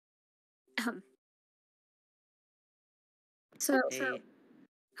Hey,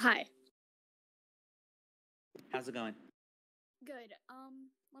 Hi. how's it going? Good.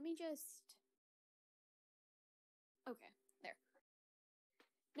 Let me just. Okay, there.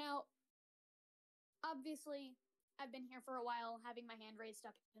 Now, obviously, I've been here for a while, having my hand raised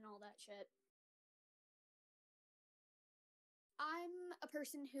up and all that shit. I'm a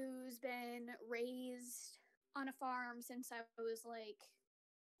person who's been raised on a farm since I was like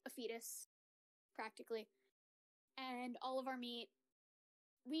a fetus, practically. And all of our meat,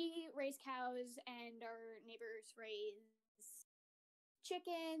 we raise cows, and our neighbors raise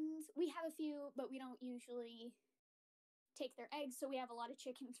chickens. We have a few, but we don't usually take their eggs, so we have a lot of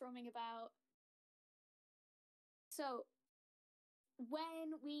chickens roaming about. So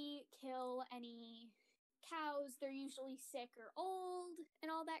when we kill any cows, they're usually sick or old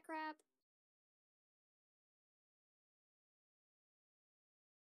and all that crap.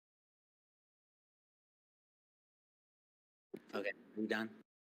 Okay, are you done?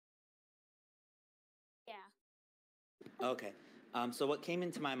 Yeah. Okay. So what came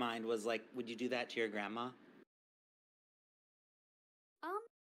into my mind was like, would you do that to your grandma?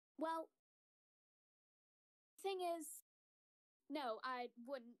 Well, thing is, no, I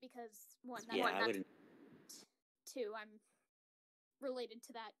wouldn't, because one, Yeah, I wouldn't. two, I'm related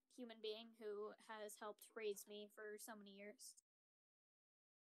to that human being who has helped raise me for so many years.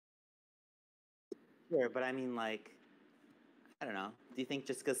 Sure, but I mean, like, I don't know. Do you think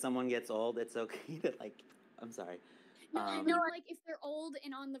just because someone gets old, it's okay to like? I'm sorry. No, I mean, like, if they're old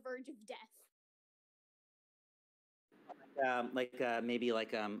and on the verge of death. Maybe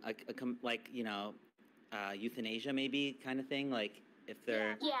like like euthanasia maybe kind of thing. Like if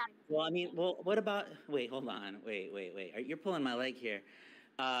they're Well, I mean, well, what about? Wait, hold on. Wait. You're pulling my leg here.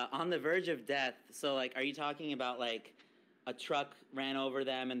 On the verge of death. So, like, are you talking about like a truck ran over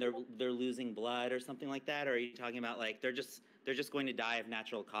them and they're losing blood or something like that, or are you talking about like they're just going to die of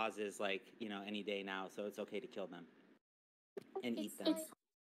natural causes, like any day now, so it's okay to kill them and eat them?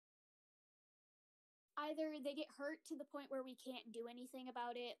 Either they get hurt to the point where we can't do anything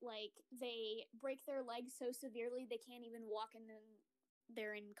about it, like they break their legs so severely they can't even walk, and then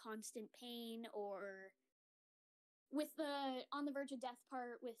they're in constant pain, or with the on the verge of death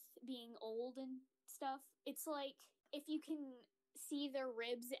part, with being old and stuff, it's like if you can see their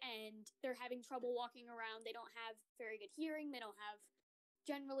ribs and they're having trouble walking around, they don't have very good hearing, they don't have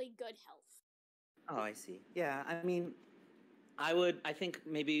generally good health. Oh, I see. Yeah, I mean, I think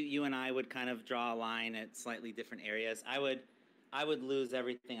maybe you and I would kind of draw a line at slightly different areas. I would lose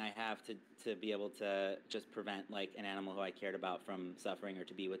everything I have to be able to just prevent like an animal who I cared about from suffering, or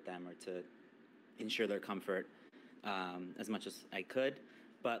to be with them, or to ensure their comfort as much as I could.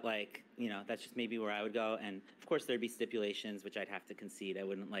 But like, that's just maybe where I would go. And of course, there'd be stipulations which I'd have to concede. I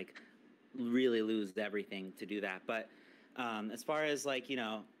wouldn't like really lose everything to do that. But as far as like,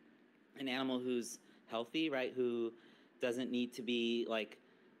 an animal who's healthy, right, who doesn't need to be like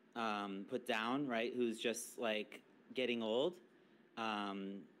put down, right, who's just like getting old,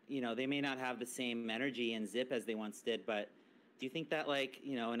 they may not have the same energy and zip as they once did, but do you think that like,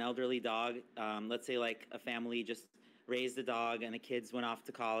 an elderly dog, let's say like a family just raised a dog and the kids went off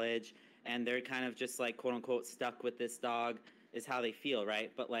to college and they're kind of just like quote unquote stuck with this dog, is how they feel,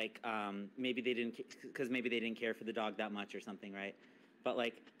 right? But like maybe they didn't, because maybe they didn't care for the dog that much or something, right? But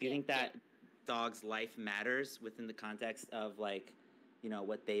like, do you think that dog's life matters within the context of like,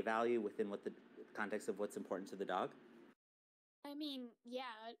 what they value within what the context of what's important to the dog? I mean, yeah,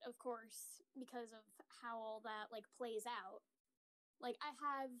 of course, because of how all that like plays out. Like, I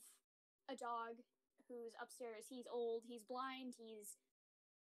have a dog who's upstairs. He's old, he's blind, he's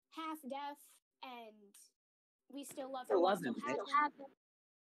half deaf, and we still love him. Still We love still him, right? have him.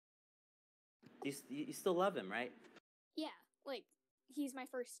 You still love him, right? Yeah, like, he's my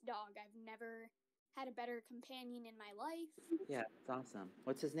first dog. I've never had a better companion in my life. Yeah, that's awesome.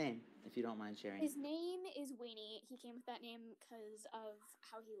 What's his name, if you don't mind sharing? His name is Weenie. He came with that name because of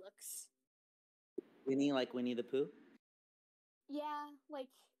how he looks. Winnie, like Winnie the Pooh? Yeah, like,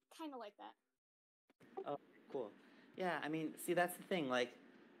 kind of like that. Oh, cool. Yeah, I mean, see, that's the thing. Like,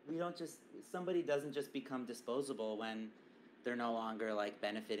 somebody doesn't just become disposable when they're no longer like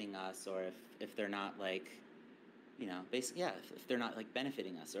benefiting us, or if they're not like, basically, yeah, if they're not like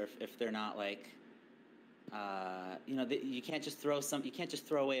benefiting us, or if they're not like, you can't just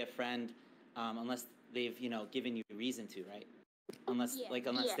throw away a friend unless they've, given you reason to, right? Unless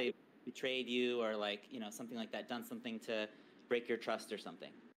they've betrayed you, or like, something like that, done something to break your trust or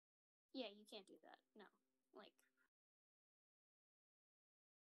something. Yeah, you can't do that. No. Like,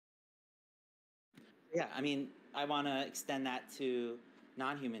 Yeah, I mean, I want to extend that to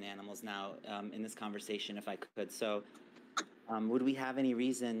non-human animals now in this conversation, if I could. So, would we have any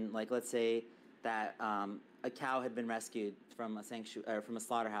reason, like let's say that a cow had been rescued from a from a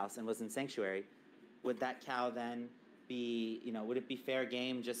slaughterhouse and was in sanctuary? Would that cow then be, would it be fair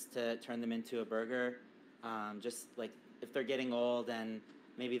game just to turn them into a burger? Just like if they're getting old and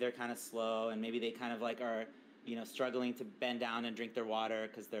maybe they're kind of slow and maybe they kind of like are, struggling to bend down and drink their water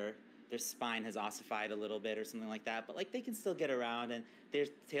because their spine has ossified a little bit or something like that. But like they can still get around and their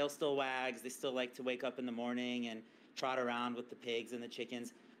tail still wags. They still like to wake up in the morning and trot around with the pigs and the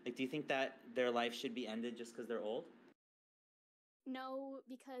chickens. Like, do you think that their life should be ended just because they're old? No,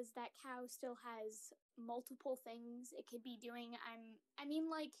 because that cow still has multiple things it could be doing. I mean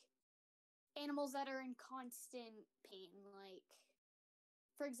like animals that are in constant pain. Like,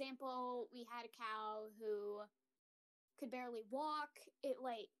 for example, we had a cow who could barely walk.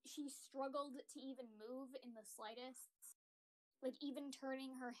 She struggled to even move in the slightest. Like, even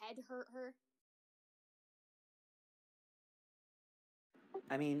turning her head hurt her.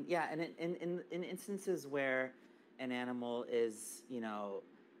 I mean, yeah, and in instances where an animal is,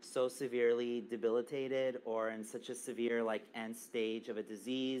 so severely debilitated or in such a severe like end stage of a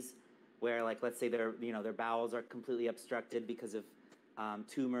disease, where like let's say their bowels are completely obstructed because of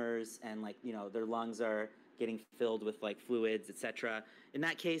tumors and like their lungs are getting filled with like fluids, etc. In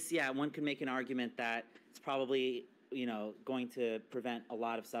that case, yeah, one could make an argument that it's probably going to prevent a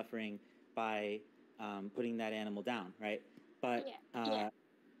lot of suffering by putting that animal down, right? But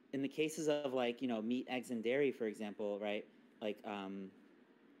in the cases of like meat, eggs, and dairy, for example, right? Like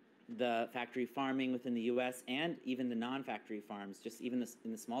the factory farming within the U.S. and even the non-factory farms, just even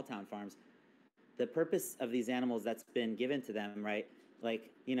in the small town farms, the purpose of these animals that's been given to them, right?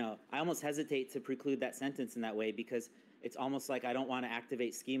 Like I almost hesitate to preclude that sentence in that way because it's almost like I don't want to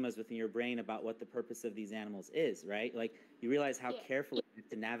activate schemas within your brain about what the purpose of these animals is, right? Like you realize how carefully you have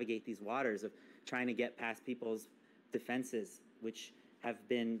to navigate these waters of trying to get past people's defenses, which have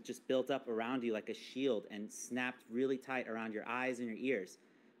been just built up around you like a shield and snapped really tight around your eyes and your ears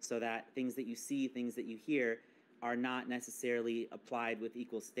so that things that you see, things that you hear are not necessarily applied with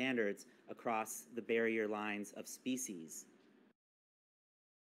equal standards across the barrier lines of species.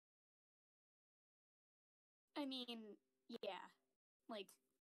 I mean, yeah. Like,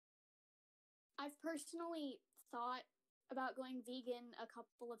 I've personally thought about going vegan a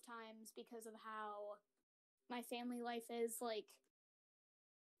couple of times because of how my family life is. Like,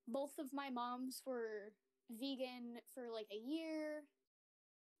 both of my moms were vegan for like a year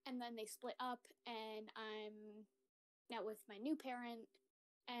and then they split up, and I'm now with my new parent,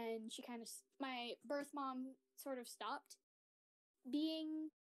 and my birth mom sort of stopped being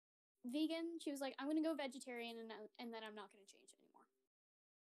vegan. She was like, I'm gonna go vegetarian, and then I'm not gonna change anymore.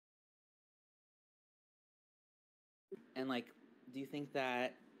 And like, do you think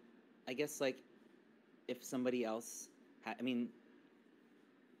that, I guess like, if somebody else, I mean,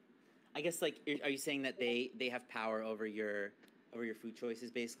 I guess like, are you saying that they have power over your food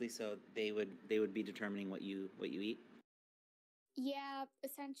choices basically, so they would be determining what you eat? Yeah,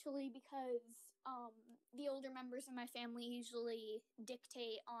 essentially, because the older members of my family usually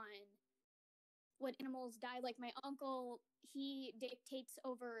dictate on what animals die. Like my uncle, he dictates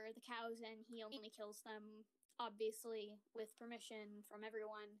over the cows and he only kills them, obviously, with permission from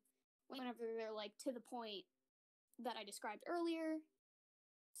everyone whenever they're like to the point that I described earlier.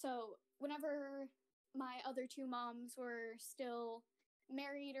 So, whenever my other two moms were still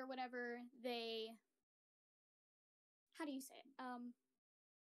married or whatever, how do you say it?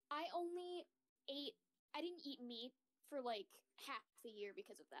 I only ate, I didn't eat meat for like half the year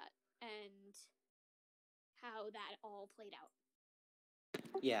because of that and how that all played out.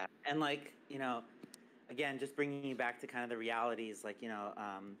 Yeah, and like again, just bringing you back to kind of the realities, like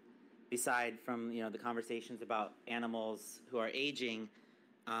beside from the conversations about animals who are aging,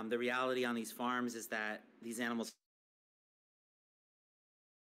 the reality on these farms is that these animals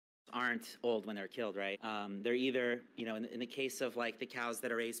aren't old when they're killed, right? They're either, in the case of like the cows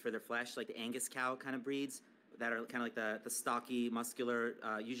that are raised for their flesh, like the Angus cow kind of breeds that are kind of like the stocky, muscular,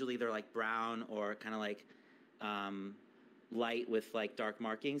 usually they're like brown or kind of like light with like dark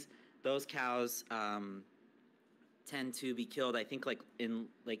markings. Those cows tend to be killed, I think, like in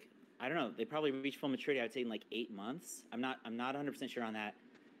like, I don't know, they probably reach full maturity, I would say in like 8 months. I'm not 100% sure on that.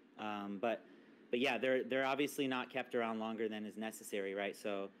 But yeah, they're obviously not kept around longer than is necessary, right?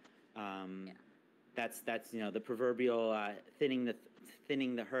 So that's the proverbial thinning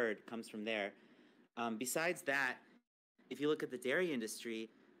the herd comes from there. Besides that, if you look at the dairy industry,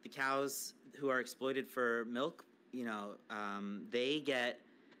 the cows who are exploited for milk, they get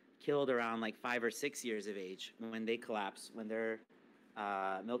killed around like 5 or 6 years of age when they collapse, when they're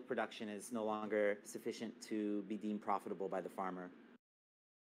milk production is no longer sufficient to be deemed profitable by the farmer.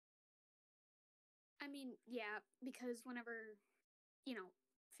 I mean, yeah, because whenever,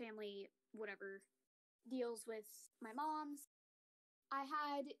 family, whatever, deals with my mom's, I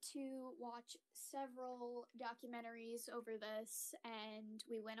had to watch several documentaries over this, and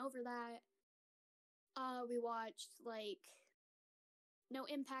we went over that. We watched, No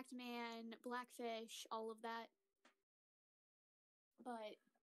Impact Man, Blackfish, all of that. But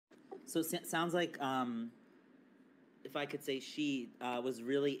so it sounds like, if I could say, she was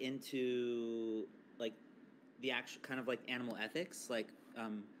really into like the actual kind of like animal ethics,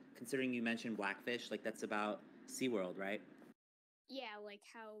 considering you mentioned Blackfish, like that's about SeaWorld, right? yeah, like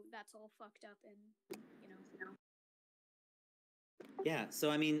how that's all fucked up and Yeah.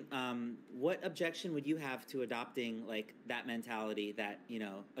 So I mean, what objection would you have to adopting like that mentality, that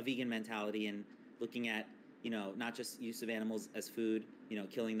a vegan mentality, and looking at not just use of animals as food,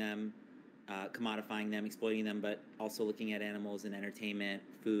 killing them, commodifying them, exploiting them, but also looking at animals in entertainment,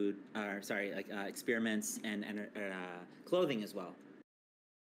 food, or sorry, experiments and clothing as well.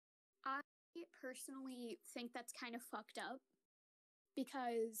 I personally think that's kind of fucked up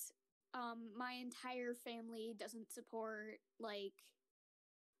because my entire family doesn't support like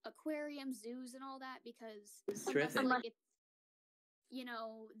aquariums, zoos, and all that because unless it's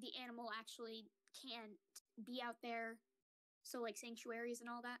the animal actually can't be out there, so like sanctuaries and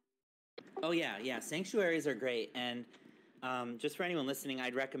all that. Oh yeah, sanctuaries are great, and just for anyone listening,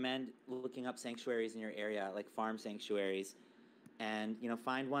 I'd recommend looking up sanctuaries in your area, like farm sanctuaries, and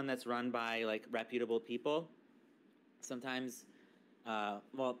find one that's run by like reputable people. Sometimes,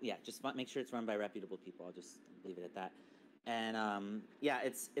 well, yeah, just make sure it's run by reputable people. I'll just leave it at that. And yeah,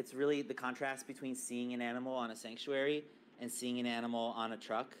 it's really the contrast between seeing an animal on a sanctuary and seeing an animal on a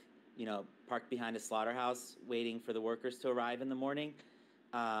truck, parked behind a slaughterhouse, waiting for the workers to arrive in the morning,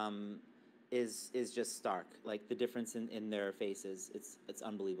 um, is just stark. Like the difference in their faces, it's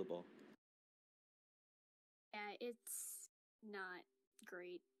unbelievable. Yeah, it's not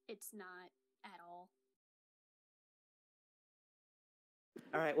great. It's not at all.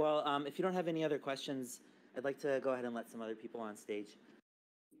 All right. Well, if you don't have any other questions, I'd like to go ahead and let some other people on stage.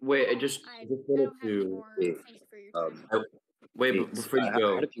 Wait, I I just don't wanted have any to. more. Wait, Thank you for your time. Wait, wait, before you I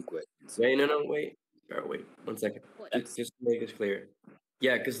go. had a few questions. Wait, no, wait. Wait, 1 second. What? Just to make this clear.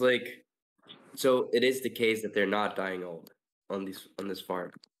 Yeah, because so it is the case that they're not dying old on this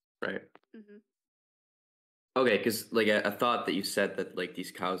farm, right? Mm-hmm. Okay, because I thought that you said that like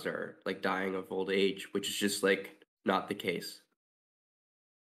these cows are like dying of old age, which is just like not the case.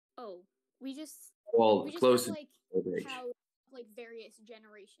 Oh, we just Close have to old age. cows like various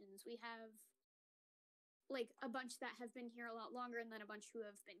generations. We have like a bunch that have been here a lot longer, and then a bunch who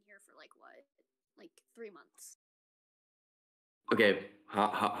have been here for like 3 months. Okay,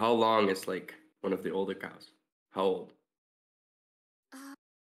 how long is like one of the older cows? How old?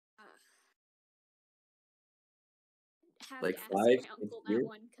 Have Like to ask 5, my 6 uncle years? that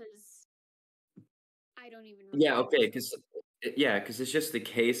one because I don't even remember. Yeah, okay, because it's just the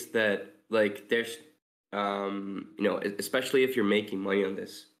case that like there's especially if you're making money on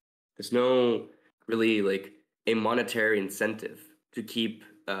this, there's no really like a monetary incentive to keep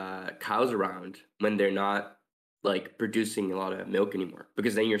cows around when they're not like producing a lot of milk anymore,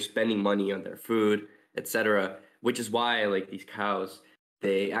 because then you're spending money on their food, etc., which is why like these cows,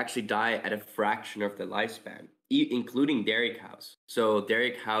 they actually die at a fraction of their lifespan, including dairy cows. So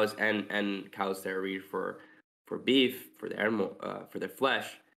dairy cows and cows that are reared for beef, for the animal, for their flesh,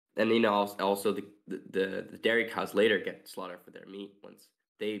 and also the dairy cows later get slaughtered for their meat once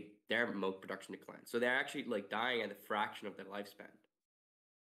their milk production declines. So they're actually like dying at a fraction of their lifespan.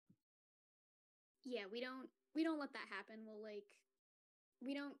 Yeah, we don't let that happen.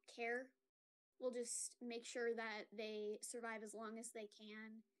 We don't care. We'll just make sure that they survive as long as they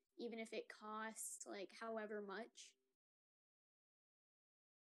can, even if it costs like however much.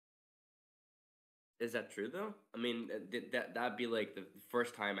 Is that true though? I mean, that'd be like the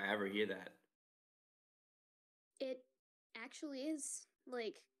first time I ever hear that. It actually is.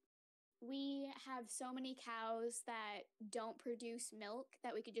 Like, we have so many cows that don't produce milk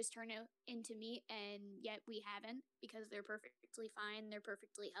that we could just turn it into meat, and yet we haven't because they're perfectly fine. They're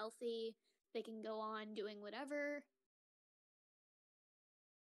perfectly healthy. They can go on doing whatever.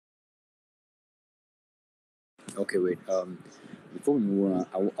 Okay, wait. Before we move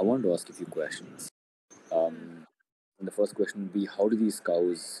on, I wanted to ask a few questions. And the first question would be, how do these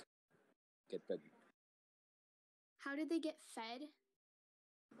cows get pregnant? How did they get fed?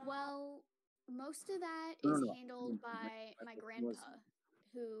 Well, most of that No, is no, no. handled by my question was- grandpa,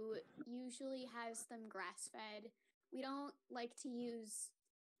 who usually has them grass fed We don't like to use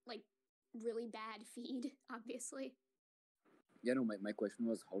like really bad feed, obviously. Yeah, no, my question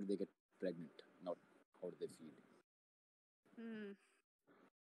was how do they get pregnant, not how do they feed?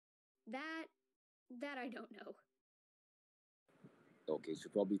 That I don't know. Okay,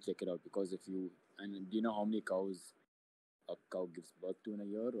 should probably check it out because if you and do you know how many cows a cow gives birth to in a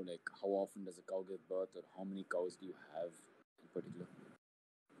year, or like how often does a cow give birth, or how many cows do you have in particular?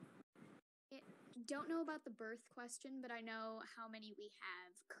 Don't know about the birth question, but I know how many we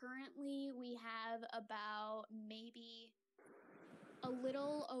have. Currently, we have about maybe a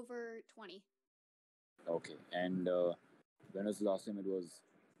little over 20. Okay, and when was the last time it was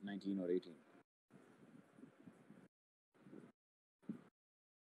 19 or 18?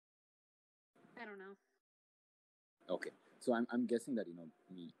 I don't know. Okay, so I'm guessing that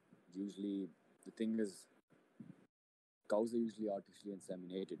usually the thing is cows are usually artificially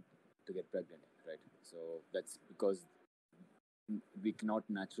inseminated to get pregnant, right? So that's because we cannot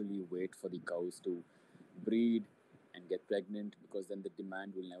naturally wait for the cows to breed and get pregnant because then the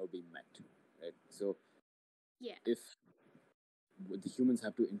demand will never be met, right? So Yeah. if the humans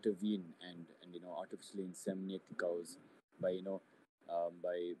have to intervene and artificially inseminate the cows by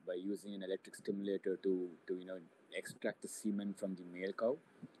by using an electric stimulator to extract the semen from the male cow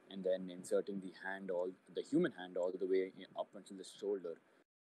and then inserting the human hand all the way up until the shoulder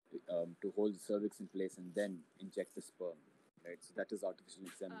to hold the cervix in place and then inject the sperm, right? So that is artificial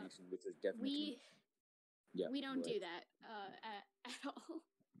insemination, which is definitely we don't do that at all.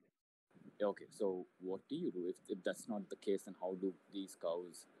 Okay, so what do you do if that's not the case? Then how do these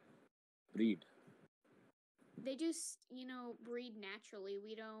cows breed? They just breed naturally.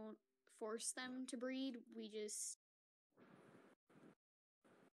 We don't force them to breed. We just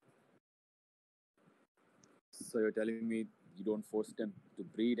So you're telling me you don't force them to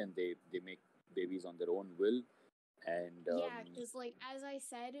breed and they make babies on their own will, and yeah, because like as I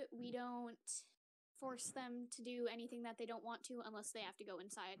said, we don't force them to do anything that they don't want to unless they have to go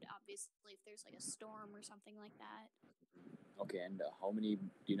inside, obviously, if there's like a storm or something like that. okay, and do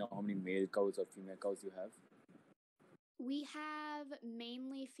you know how many male cows or female cows you have? We have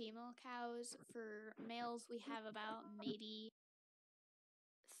mainly female cows. For males, we have about maybe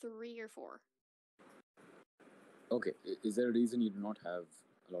 3 or 4. Okay, is there a reason you do not have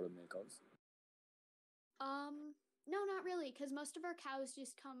a lot of male cows? No, not really, because most of our cows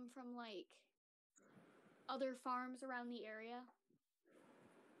just come from like other farms around the area.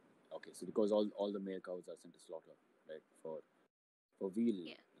 Okay, so because all the male cows are sent to slaughter, right, for veal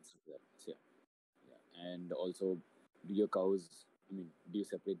and stuff like that. So, yeah, and also, do your cows? I mean, do you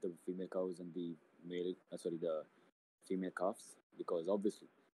separate the female cows and the the female calves? Because obviously,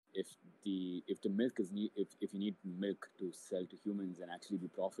 if the milk is if you need milk to sell to humans and actually be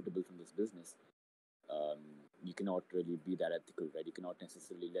profitable from this business, you cannot really be that ethical, right? You cannot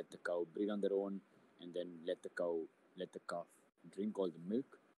necessarily let the cow breed on their own and then let the calf drink all the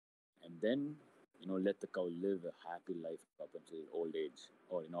milk and then let the cow live a happy life up until old age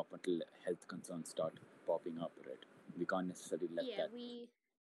or up until health concerns start popping up, right? We can't necessarily let that. We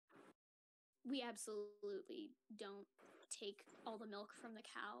absolutely don't take all the milk from the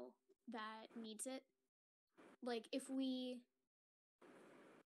cow that needs it. Like if we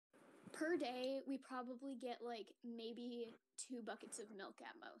per day we probably get like maybe 2 buckets of milk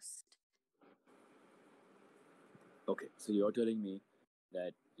at most. Okay, so you're telling me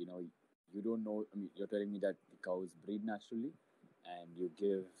that you don't know. I mean, you're telling me that the cows breed naturally, and you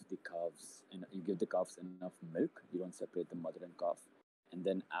give the calves enough milk. You don't separate the mother and calf, and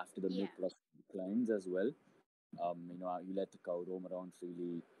then after the milk production declines as well, you let the cow roam around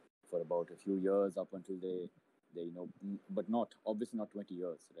freely for about a few years up until but not obviously not 20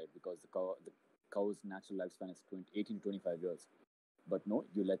 years, right? Because the cow's natural lifespan is 18 to 25 years. But no,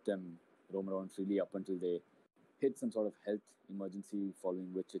 you let them roam around freely up until they hit some sort of health emergency,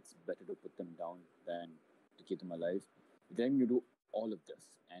 following which it's better to put them down than to keep them alive. Then you do all of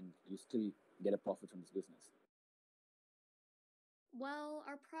this and you still get a profit from this business. Well,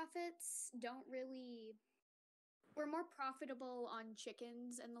 our profits don't really. We're more profitable on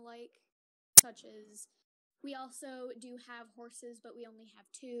chickens and the like, such as we also do have horses, but we only have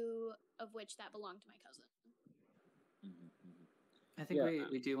 2, of which that belong to my cousin. I think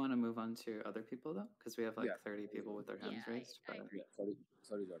we do want to move on to other people though, because we have like 30 people with their hands raised. I agree. Sorry,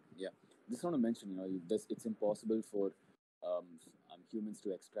 Jordan. Yeah, just want to mention, it's impossible for humans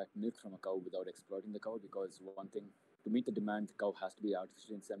to extract milk from a cow without exploiting the cow because one thing, to meet the demand, the cow has to be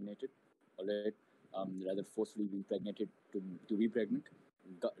artificially inseminated, all right? Rather forcefully being impregnated to be pregnant.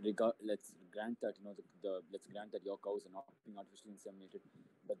 Let's grant that let's grant that your cows are not being artificially inseminated,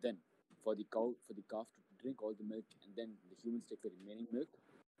 but then for the calf to drink all the milk and then the humans take the remaining milk,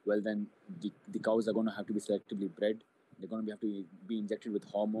 well, then the cows are going to have to be selectively bred. They're going to have to be injected with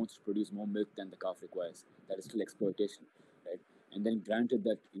hormones to produce more milk than the calf requires. That is still exploitation, right? And then granted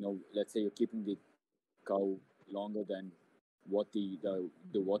that, let's say you're keeping the cow longer than what the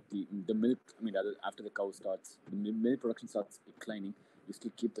milk, I mean, after the cow starts, the milk production starts declining, you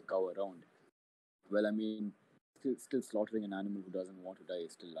still keep the cow around. Well, I mean, still slaughtering an animal who doesn't want to die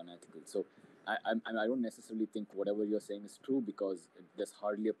is still unethical. So I don't necessarily think whatever you're saying is true, because there's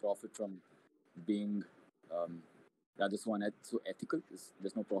hardly a profit from being this one so ethical.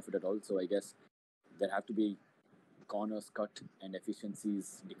 There's no profit at all. So I guess there have to be corners cut and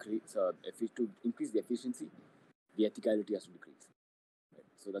efficiencies decrease. To increase the efficiency, the ethicality has to decrease. Right?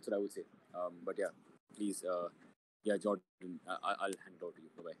 So that's what I would say. But yeah, please, Jordan, I'll hand it over to you.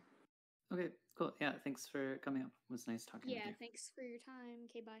 Bye bye. Okay, cool. Yeah, thanks for coming up. It was nice talking with you. Yeah, thanks for your time.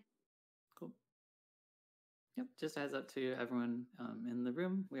 Okay, bye. Cool. Yep, just a heads up to everyone in the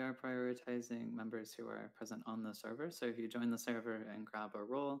room, we are prioritizing members who are present on the server. So if you join the server and grab a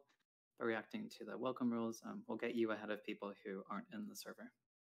role by reacting to the welcome rules, we'll get you ahead of people who aren't in the server.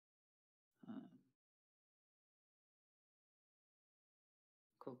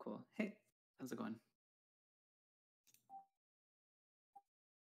 Cool. Hey, how's it going?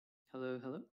 Hello.